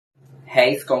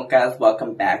Hey Skunkas,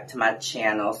 welcome back to my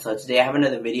channel. So today I have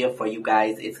another video for you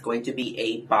guys. It's going to be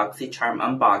a Boxycharm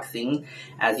unboxing.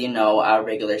 As you know, a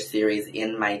regular series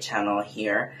in my channel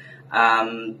here.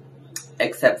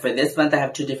 Except for this month I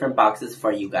have two different boxes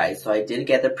for you guys. So I did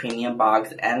get the premium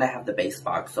box and I have the base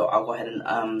box. So I'll go ahead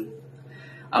and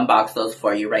unbox those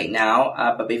for you right now.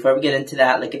 But before we get into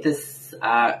that, look at this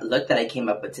look that I came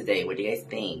up with today. What do you guys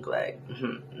think? Like,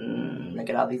 look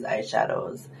at all these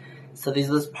eyeshadows. So these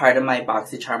was part of my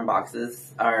Boxycharm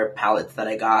boxes, or palettes that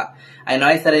I got. I know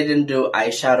I said I didn't do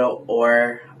eyeshadow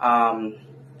or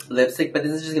lipstick, but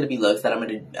this is just gonna be looks that I'm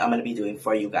gonna be doing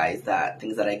for you guys. That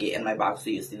things that I get in my box, so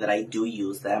you see that I do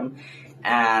use them,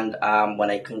 and what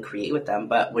I can create with them.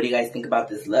 But what do you guys think about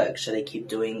this look? Should I keep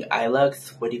doing eye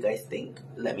looks? What do you guys think?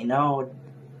 Let me know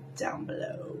down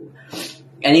below.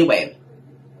 Anyway,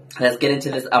 let's get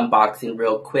into this unboxing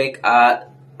real quick.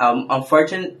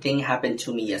 Unfortunate thing happened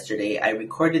to me yesterday. I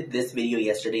recorded this video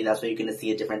yesterday. That's why you're gonna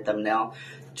see a different thumbnail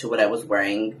to what I was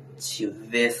wearing to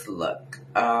this look.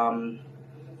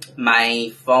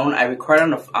 My phone, I was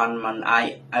recording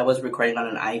on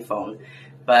an iPhone,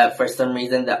 but for some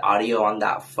reason the audio on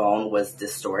that phone was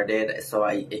distorted, so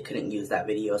it couldn't use that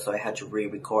video, so I had to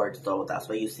re-record. So that's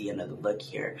why you see another look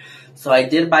here. So I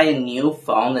did buy a new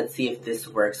phone. Let's see if this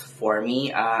works for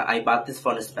me. I bought this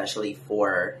phone especially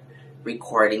for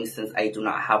recording, since I do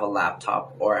not have a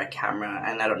laptop or a camera,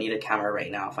 and I don't need a camera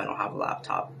right now if I don't have a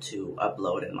laptop to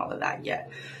upload and all of that yet.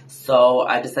 So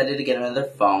I decided to get another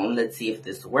phone. Let's see if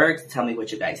this works. Tell me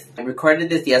what you guys think. I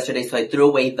recorded this yesterday, so I threw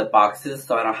away the boxes,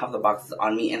 so I don't have the boxes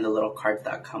on me and the little cards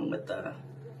that come with the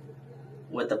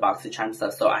Boxycharm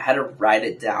stuff. So I had to write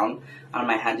it down on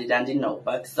my handy dandy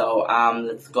notebook. So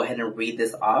let's go ahead and read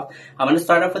this off. I'm going to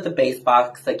start off with the base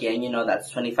box. Again, you know,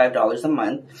 that's $25 a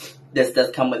month. This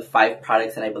does come with 5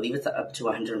 products, and I believe it's up to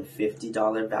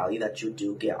 $150 value that you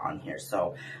do get on here.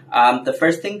 So the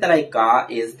first thing that I got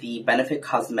is the Benefit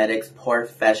Cosmetics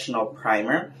Professional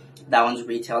Primer. That one's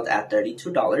retailed at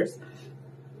 $32.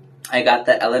 I got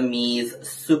the LME's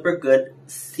Super Good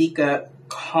Cica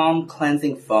Calm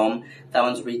Cleansing Foam. That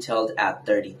one's retailed at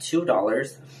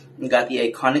 $32. We got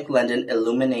the Iconic London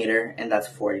Illuminator, and that's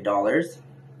 $40.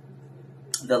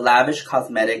 The Lavish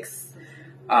Cosmetics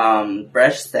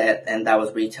brush set, and that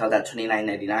was retailed at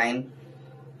 $29.99.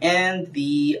 And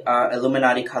the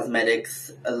Illuminati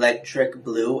Cosmetics Electric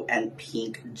Blue and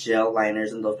Pink Gel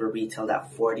Liners, and those were retailed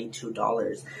at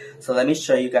 $42. So let me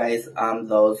show you guys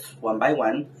those one by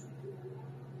one.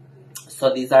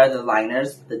 So these are the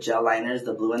liners, the gel liners,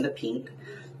 the blue and the pink.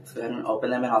 Let's go ahead and open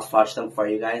them, and I'll swatch them for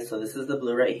you guys. So this is the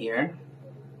blue right here.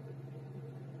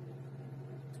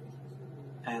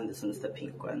 And this one's the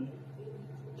pink one.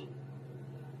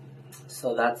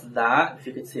 So that's that, if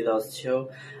you could see those two.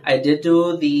 I did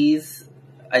do these,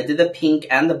 I did the pink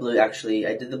and the blue actually.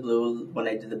 I did the blue when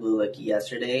I did the blue look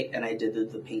yesterday, and I did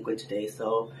the pink one today,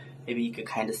 so maybe you could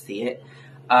kind of see it.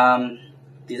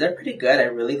 These are pretty good. I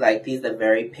really like these. They're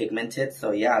very pigmented,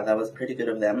 so yeah, that was pretty good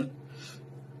of them.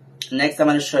 Next, I'm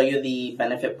going to show you the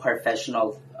Benefit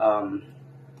Professional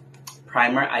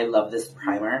Primer. I love this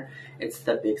primer. It's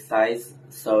the big size,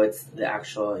 so it's the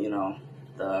actual, you know,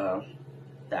 the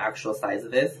actual size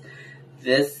of this.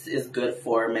 This is good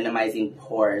for minimizing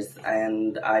pores,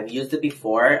 and I've used it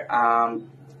before, and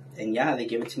yeah, they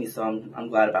gave it to me, so I'm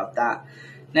glad about that.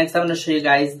 Next, I'm going to show you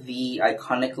guys the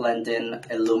Iconic London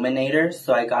Illuminator.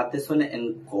 So I got this one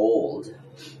in gold.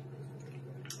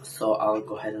 So I'll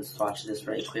go ahead and swatch this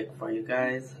right quick for you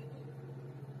guys.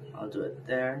 I'll do it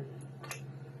there.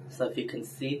 So if you can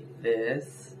see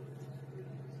this,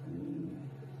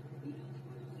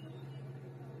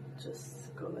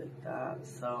 just go like that.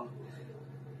 So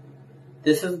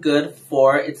this is good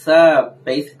for, it's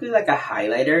basically like a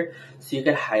highlighter, so you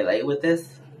can highlight with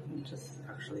this. Let me just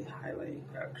actually highlight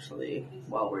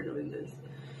while we're doing this.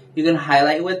 You can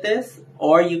highlight with this,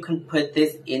 or you can put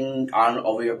this on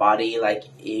over your body, like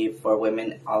for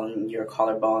women, on your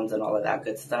collarbones and all of that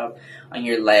good stuff, on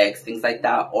your legs, things like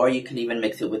that. Or you can even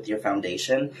mix it with your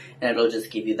foundation, and it'll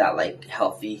just give you that like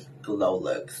healthy glow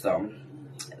look. So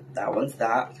that one's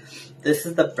that. This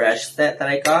is the brush set that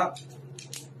I got.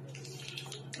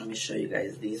 Let me show you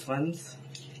guys these ones.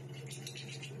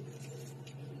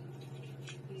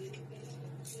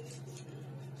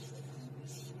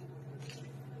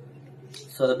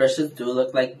 So the brushes do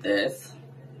look like this.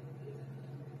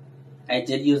 I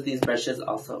did use these brushes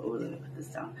also. Oh, let me put this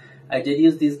down. I did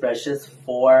use these brushes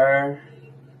for,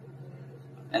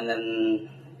 and then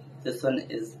this one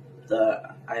is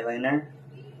the eyeliner.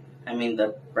 I mean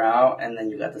the brow, and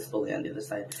then you got the spoolie on the other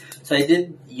side. So I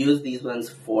did use these ones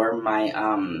for my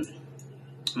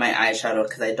my eyeshadow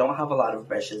because I don't have a lot of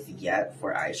brushes yet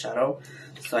for eyeshadow.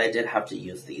 So I did have to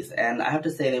use these. And I have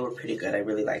to say they were pretty good. I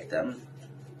really liked them.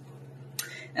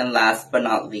 And last but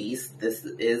not least, this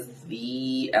is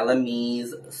the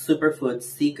LME's Superfood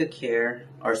Cica Care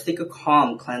or Cica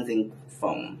Calm Cleansing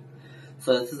Foam.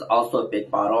 So this is also a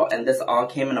big bottle, and this all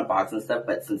came in a box and stuff,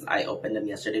 but since I opened them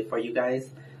yesterday for you guys,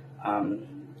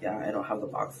 yeah, I don't have the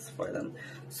boxes for them.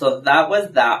 So that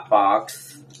was that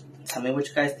box. Tell me what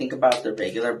you guys think about the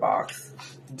regular box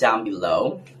down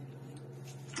below.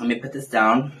 Let me put this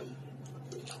down.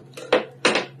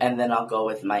 And then I'll go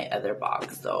with my other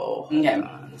box. So, okay.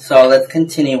 So let's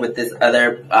continue with this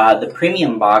other, the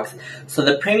premium box. So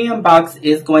the premium box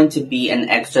is going to be an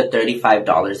extra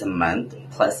 $35 a month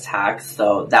plus tax.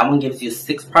 So that one gives you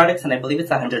 6 products, and I believe it's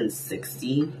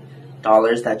 $160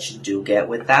 that you do get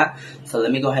with that. So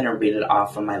let me go ahead and read it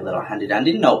off from my little handy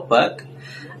dandy notebook.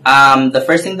 The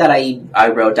first thing that I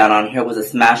wrote down on here was a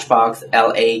Smashbox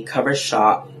LA Cover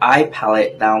Shot Eye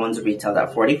Palette. That one's retailed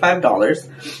at $45.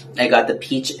 I got the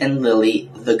Peach and Lily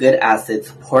The Good Acids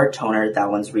Pore Toner. That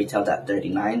one's retailed at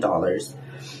 $39.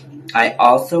 I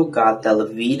also got the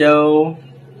Livido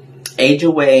Age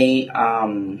Away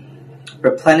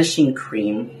Replenishing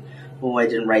Cream. Oh, I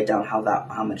didn't write down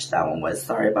how much that one was.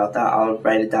 Sorry about that. I'll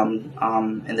write it down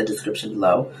in the description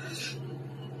below.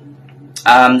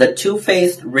 The Too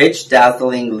Faced Rich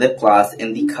Dazzling Lip Gloss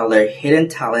in the color Hidden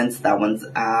Talents. That one's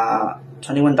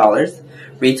 $21.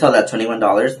 Retailed at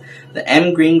 $21. The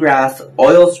M Greengrass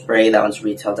Oil Spray. That one's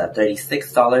retailed at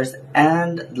 $36.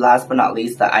 And last but not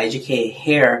least, the IGK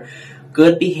Hair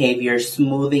Good Behavior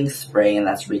Smoothing Spray. And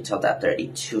that's retailed at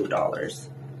 $32.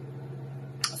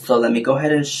 So let me go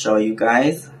ahead and show you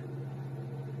guys.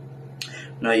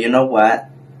 No, you know what?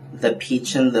 The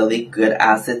Peach and Lily Good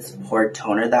Acids Pore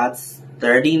Toner. That's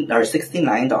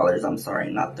 $69. I'm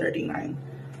sorry, not $39.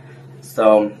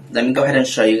 So let me go ahead and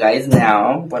show you guys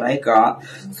now what I got.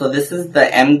 So this is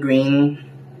the M Greengrass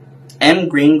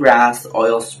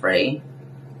Oil Spray.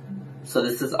 So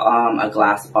this is a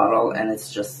glass bottle, and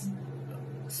it's just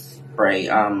spray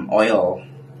oil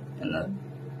in the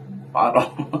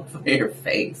bottle for your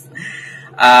face.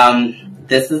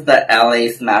 This is the LA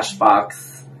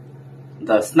Smashbox.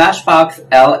 The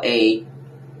Smashbox LA.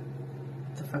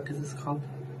 What the fuck is this called?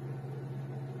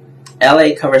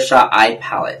 LA Cover Shot Eye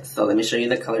Palette. So let me show you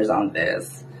the colors on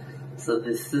this. So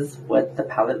this is what the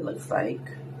palette looks like.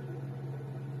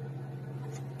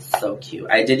 So cute.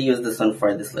 I did use this one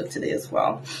for this look today as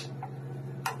well.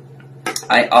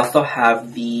 I also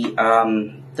have the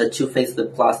Too Faced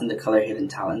Lip Gloss in the color Hidden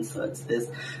Talent. So it's this.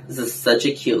 This is such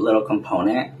a cute little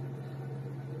component.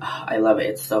 I love it.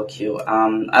 It's so cute. I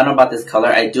don't know about this color.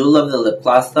 I do love the lip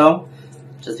gloss though,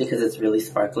 just because it's really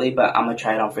sparkly. But I'm gonna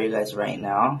try it on for you guys right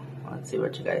now. Let's see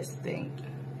what you guys think.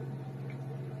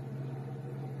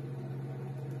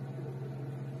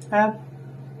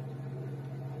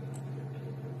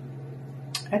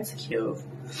 It's cute.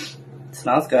 It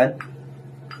smells good.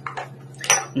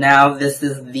 Now this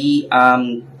is the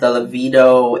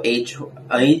Livido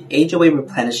Age Away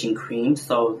Replenishing Cream.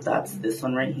 So that's this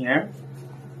one right here.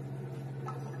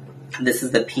 This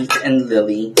is the Peach and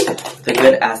Lily The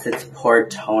Good Acids Pore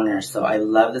Toner. So I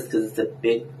love this because it's a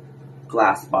big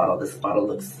glass bottle. This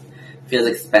bottle feels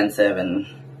expensive, and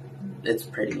it's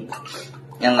pretty.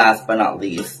 And last but not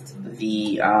least,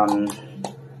 the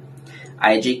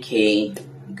IGK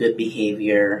Good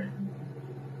Behavior.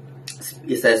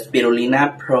 It says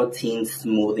Spirulina Protein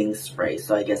Smoothing Spray.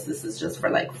 So I guess this is just for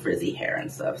like frizzy hair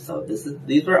and stuff. So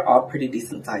these were all pretty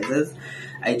decent sizes.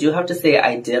 I do have to say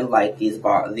I did like the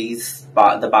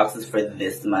boxes for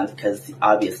this month, because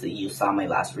obviously you saw my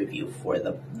last review for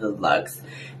the Luxe.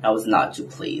 I was not too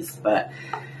pleased, but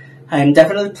I'm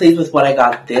definitely pleased with what I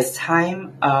got this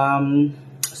time.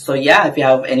 So yeah, if you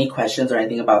have any questions or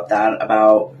anything about that,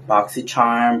 about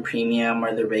Boxycharm, Premium,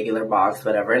 or the regular box,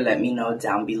 whatever, let me know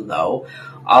down below.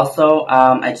 Also,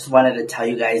 I just wanted to tell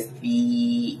you guys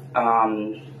the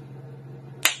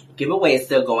giveaway is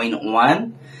still going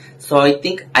on. So I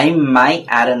think I might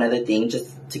add another thing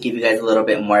just to give you guys a little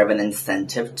bit more of an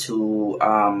incentive to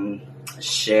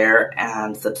share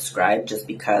and subscribe, just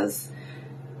because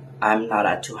I'm not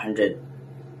at 200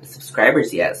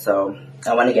 subscribers yet. So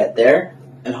I want to get there.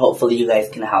 And hopefully you guys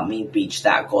can help me reach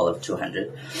that goal of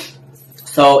 200.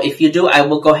 So if you do, I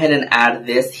will go ahead and add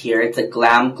this here. It's a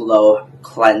Glam Glow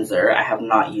Cleanser. I have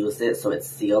not used it, so it's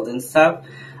sealed and stuff.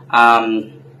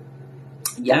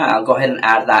 Yeah, I'll go ahead and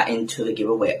add that into the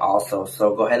giveaway also.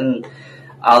 So go ahead and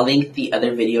I'll link the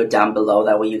other video down below.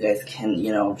 That way you guys can,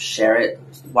 you know, share it,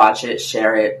 watch it,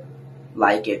 share it,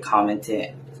 like it, comment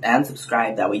it, and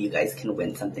subscribe. That way you guys can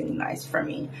win something nice from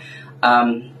me.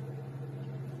 Also,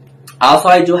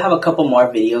 I do have a couple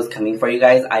more videos coming for you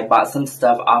guys. I bought some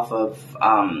stuff off of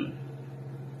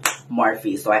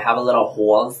Morphe, so I have a little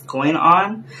hauls going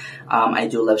on. I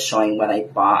do love showing what I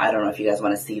bought. I don't know if you guys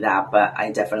want to see that, but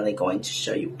I'm definitely going to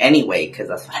show you anyway, because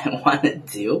that's what I want to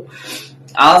do.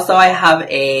 Also, I have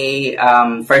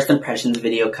a first impressions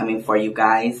video coming for you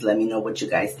guys. Let me know what you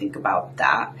guys think about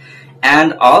that.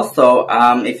 And also,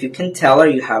 if you can tell or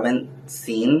you haven't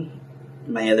seen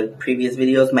my other previous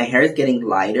videos, my hair is getting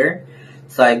lighter.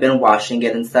 So I've been washing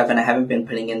it and stuff, and I haven't been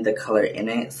putting in the color in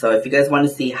it. So if you guys want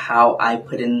to see how I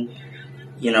put in,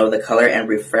 you know, the color and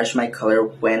refresh my color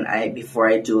before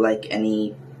I do like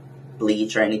any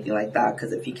bleach or anything like that,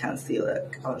 because if you can't see,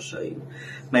 look, I'll show you.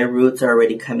 My roots are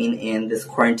already coming in. This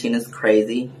quarantine is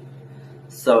crazy.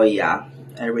 So yeah,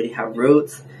 I already have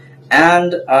roots.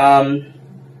 And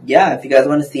yeah, if you guys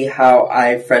want to see how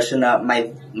I freshen up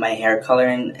my hair color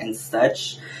and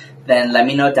such, then let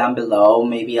me know down below.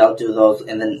 Maybe I'll do those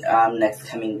in the next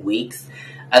coming weeks.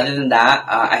 Other than that,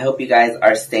 I hope you guys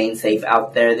are staying safe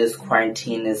out there. This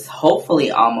quarantine is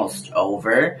hopefully almost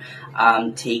over.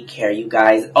 Take care, you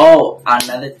guys. Oh,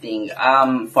 another thing,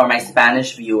 for my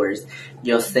Spanish viewers,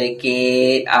 yo sé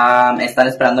que están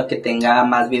esperando que tenga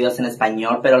más videos en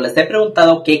español, pero les he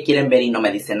preguntado qué quieren ver y no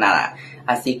me dicen nada.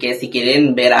 Así que si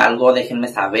quieren ver algo, déjenme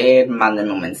saber,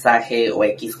 mándenme un mensaje o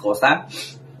X cosa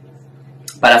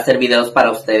para hacer videos para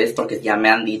ustedes, porque ya me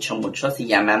han dicho muchos y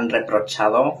ya me han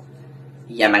reprochado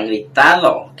y ya me han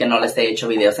gritado que no les he hecho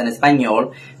videos en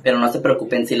español, pero no se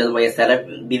preocupen si les voy a hacer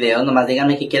videos, nomás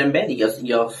díganme qué quieren ver y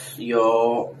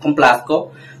yo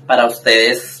complazco para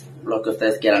ustedes lo que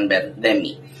ustedes quieran ver de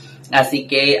mí. Así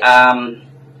que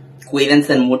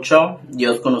cuídense mucho,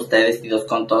 Dios con ustedes y Dios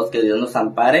con todos, que Dios nos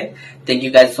ampare. Thank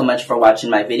you guys so much for watching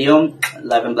my video.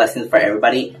 Love and blessings for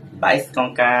everybody. Bye,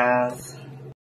 skoncas.